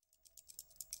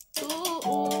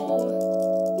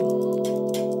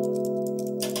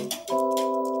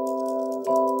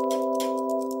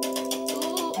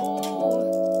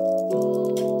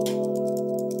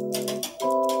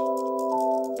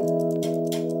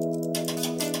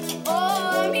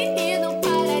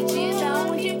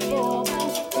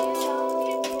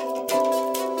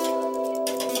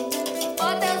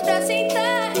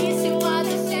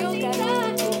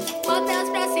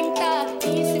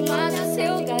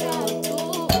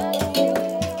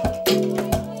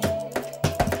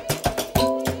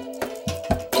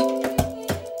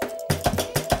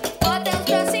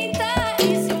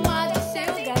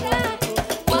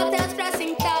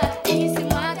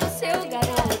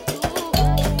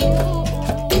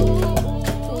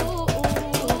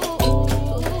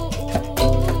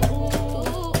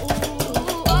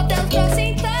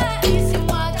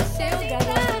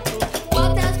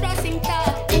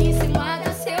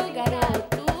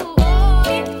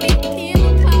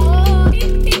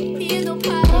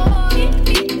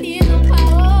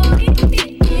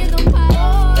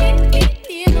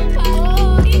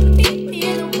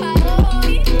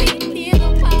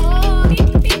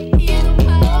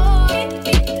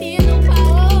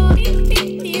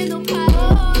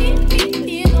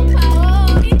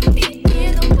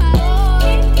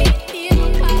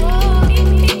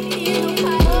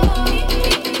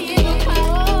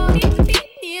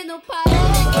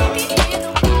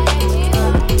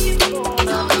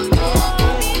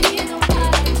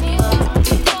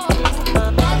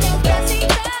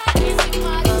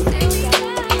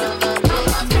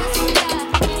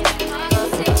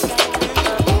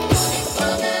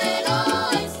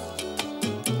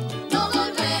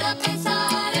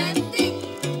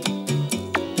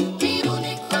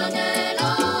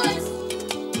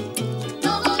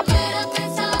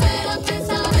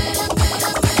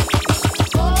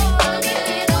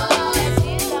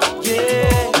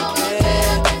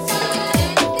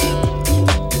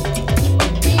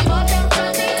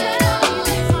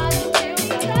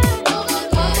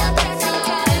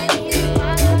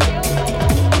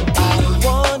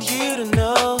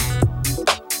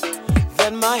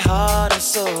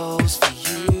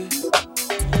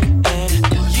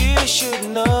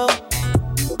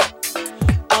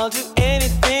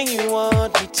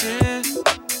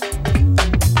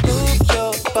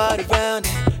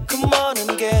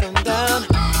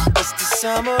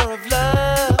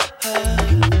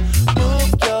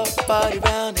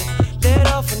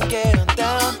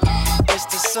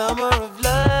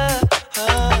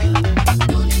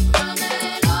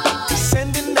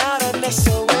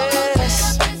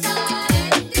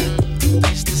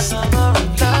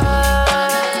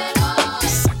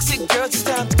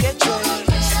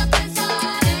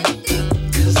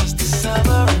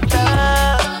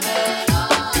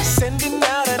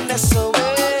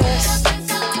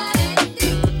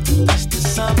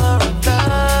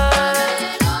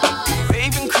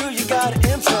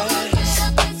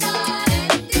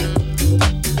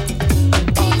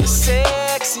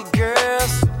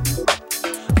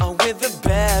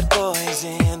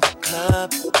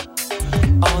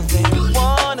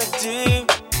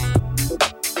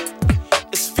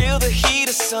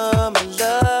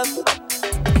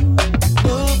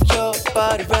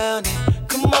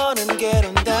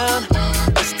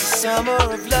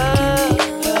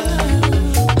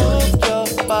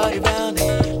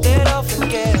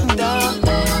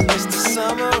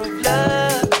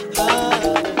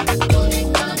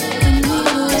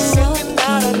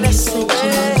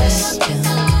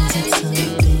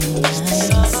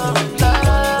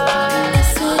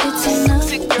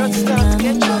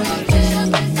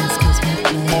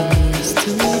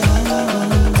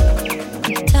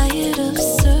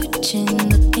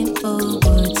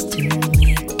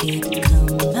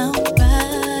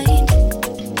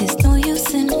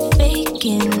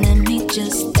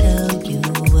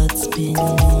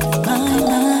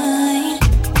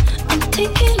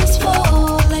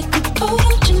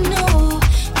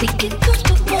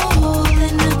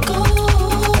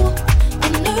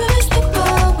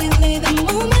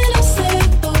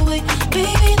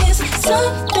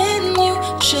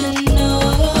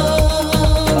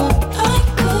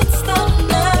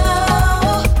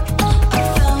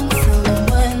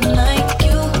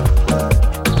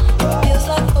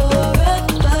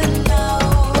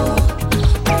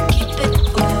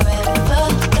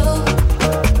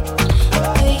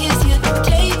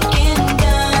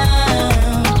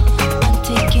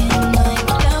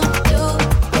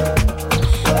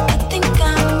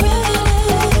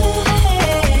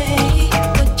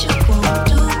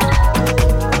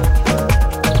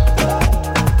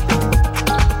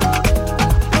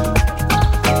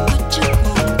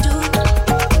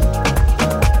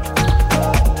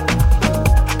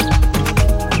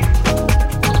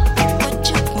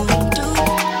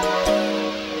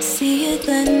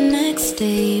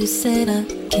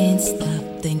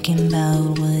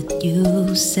about what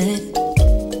you said.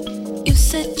 You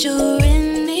said you're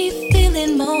really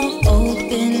feeling more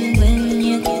open when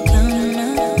you come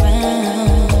around. A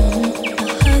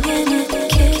hug and a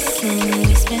kiss and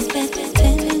we spent that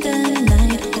tender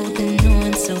night holding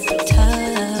on so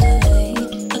tight.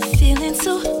 A feeling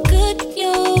so good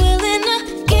you're willing to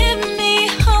give me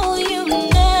all you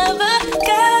never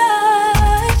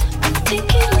got. I'm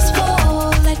taking this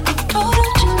fall like the road,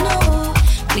 don't you know?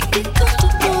 We get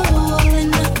comfortable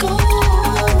and I go.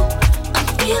 I'm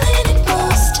feeling it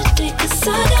most today 'cause I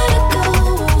gotta go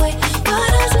away. Why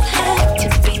does it have to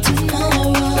be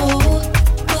tomorrow?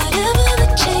 Whatever the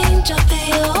change, I'll pay.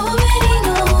 You already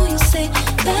know. You say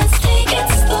let's take it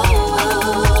slow.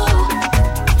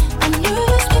 I'm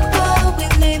nervous but while we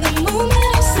lay the moment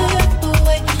will slip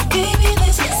away. Baby,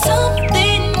 there's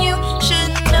something you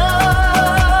should know.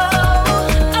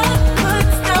 I could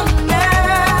stop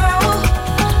now.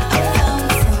 I found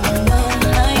someone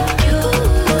like you.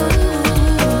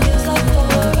 Feels like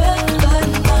forever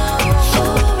now.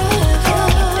 Forever.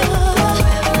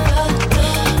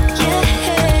 Yeah.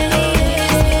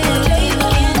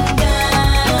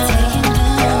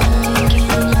 Taking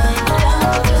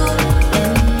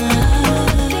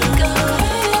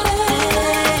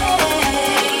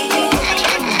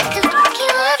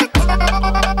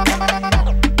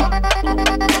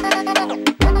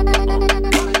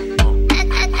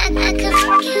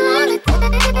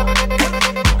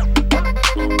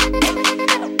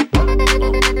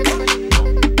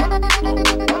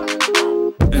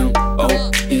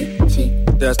M-O-E-T,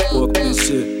 that's the fork been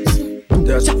sipped.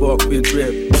 That's the fork been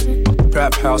dripped.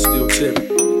 Prep house still tipping.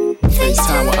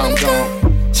 FaceTime when I'm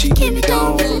gone. She give me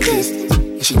down from distance.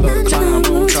 And she love to climb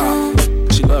on top.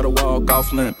 She love to walk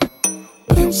off limping.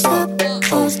 Hips up,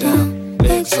 toes down,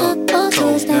 legs up,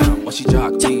 toes down. When she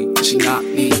jock me, she knock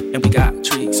me, and we got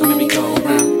treats, so let me go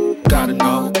around. Gotta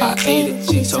know I ate it.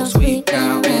 She's so sweet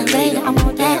now and later. I'm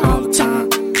on that all the time,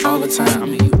 all the time. I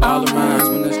mean you all around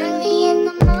when it's Early in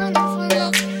the morning when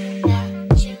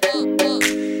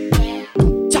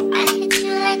I hit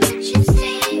you like what you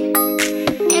say.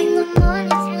 In the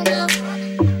mornings when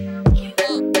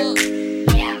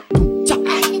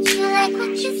I hit you like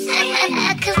what you say.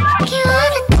 I could fuck you all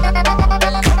the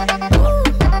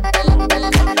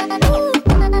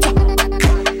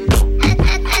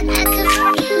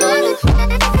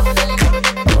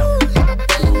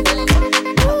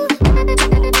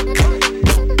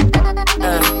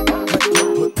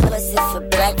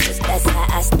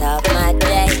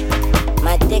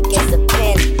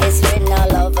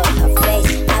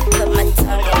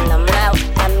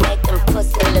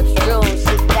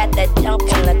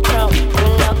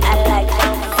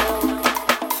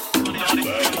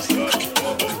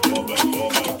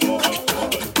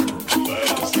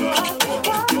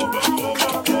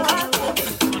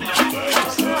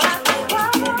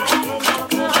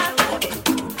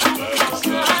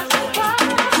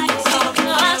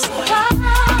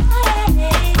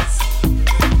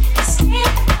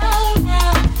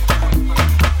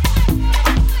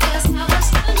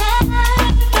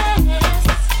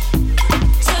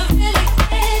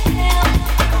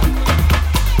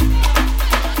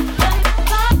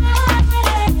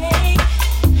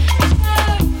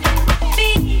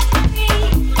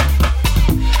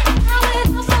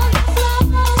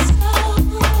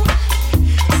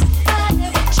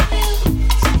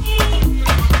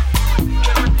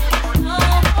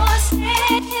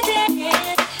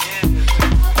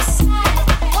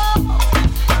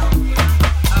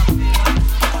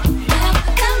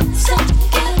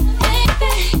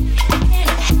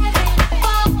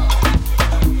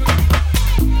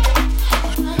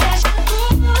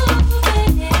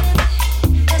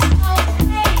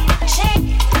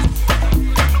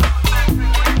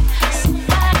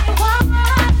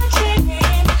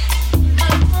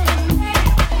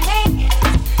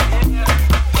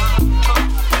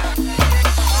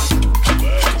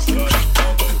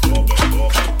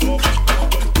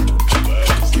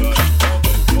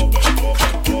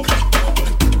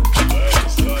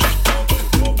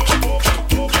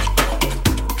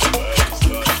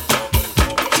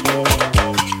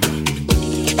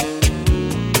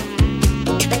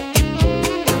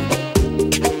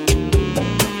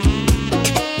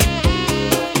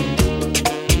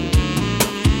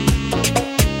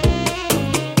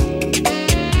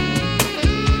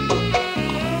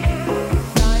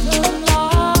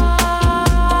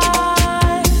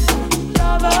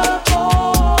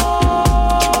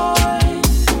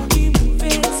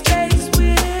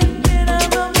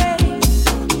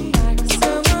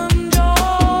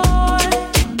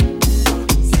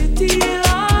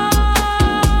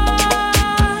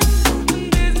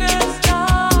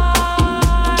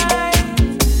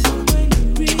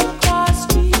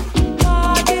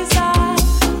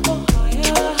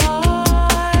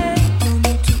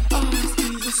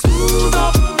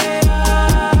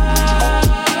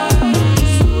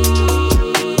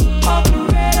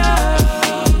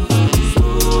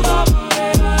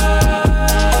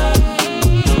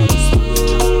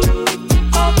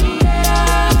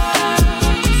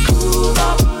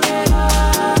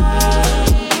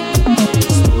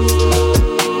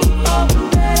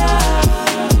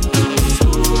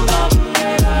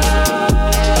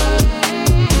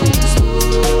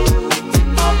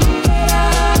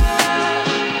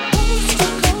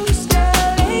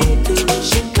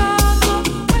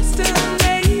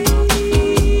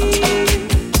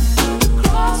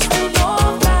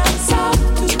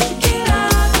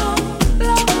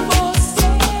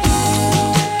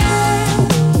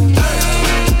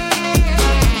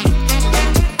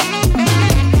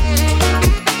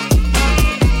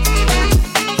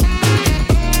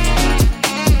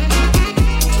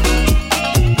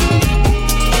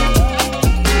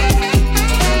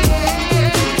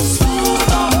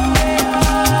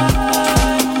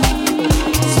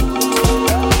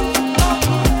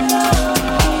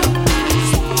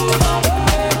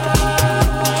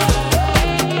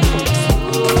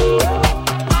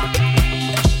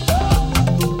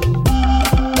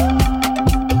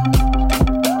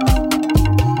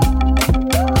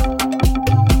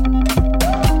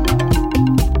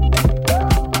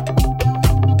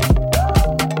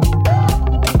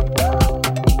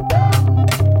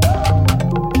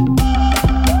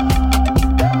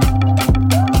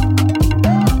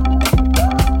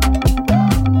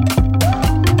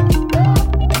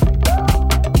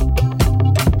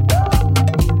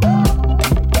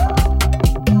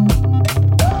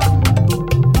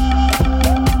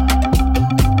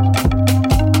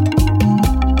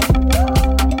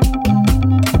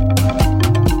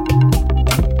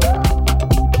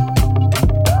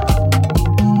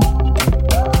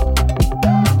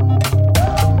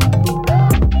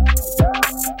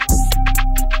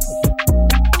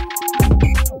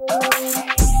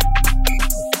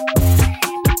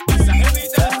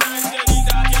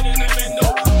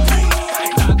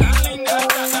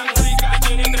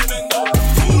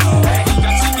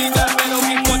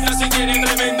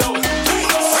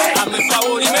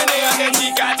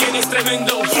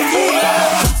tremendo.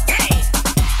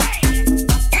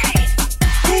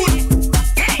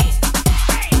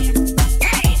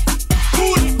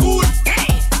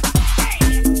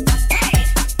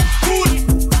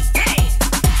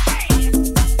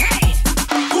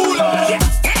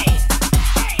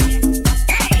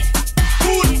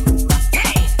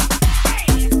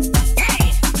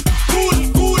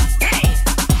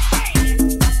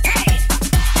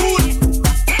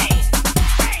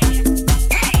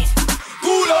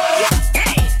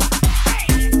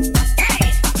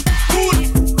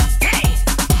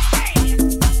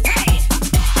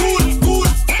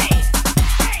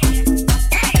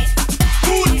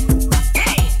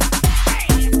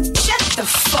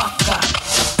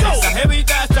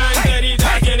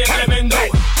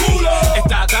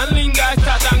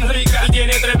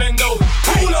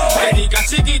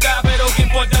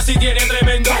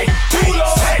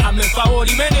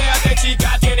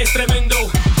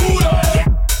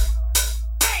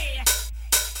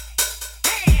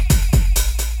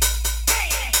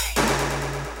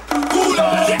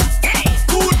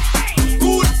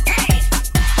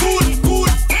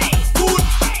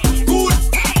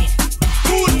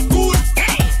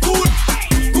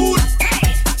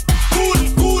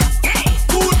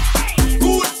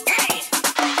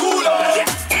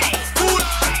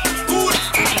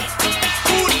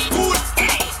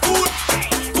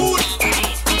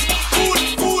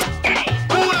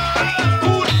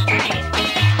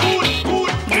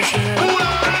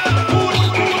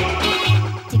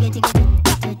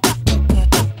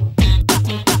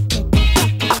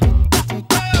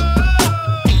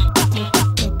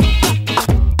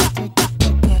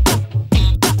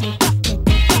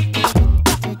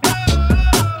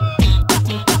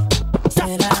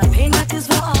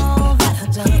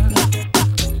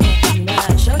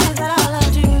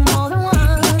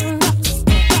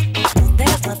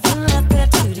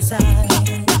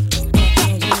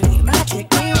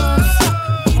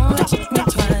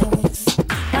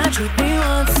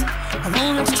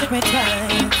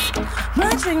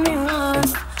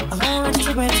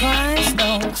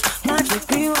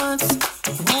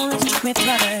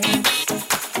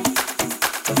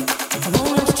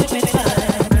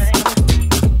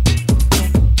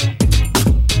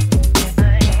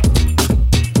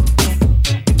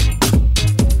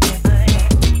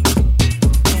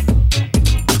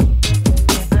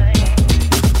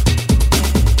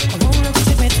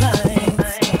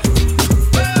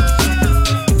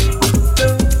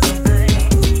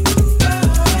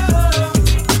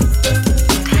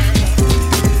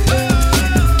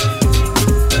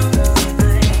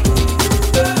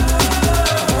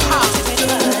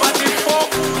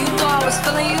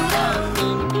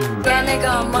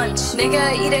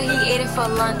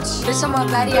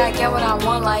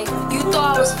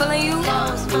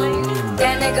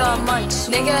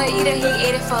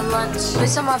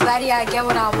 Bitch on my body, I get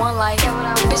what I want, like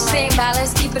bitch saying bad,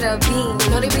 let's keep it a beam.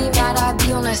 Know they be mad, I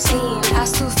be on the scene.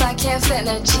 Ass too fat, can't fit in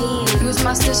a jean. Use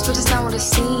my stitch, but it's not what it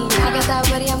seems. I got that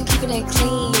ready, I'm keeping it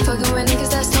clean. Fucking with niggas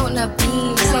that's toting a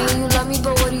beam. Saying you love me,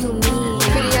 but what do you mean?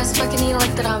 Pretty ass fucking you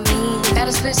like that I mean.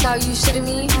 Baddest bitch, how you shitting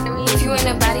me? If you ain't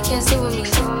a baddie, can't sit with me.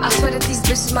 I swear that these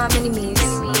bitches my mini-me's.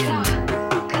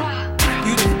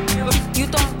 You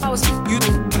thought I was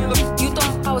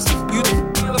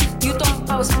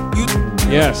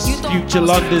Yes, Future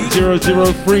London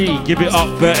 003. Give it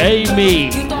up for Amie.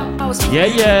 Yeah,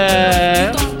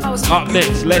 yeah. Up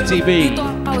next, Letty B.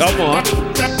 Come on.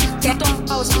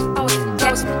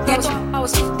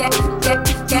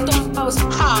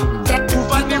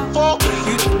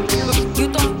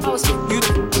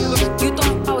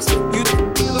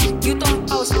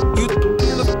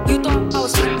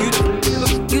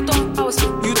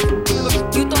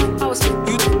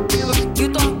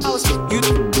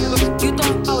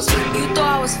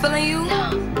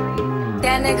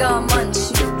 Nigga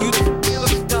munch.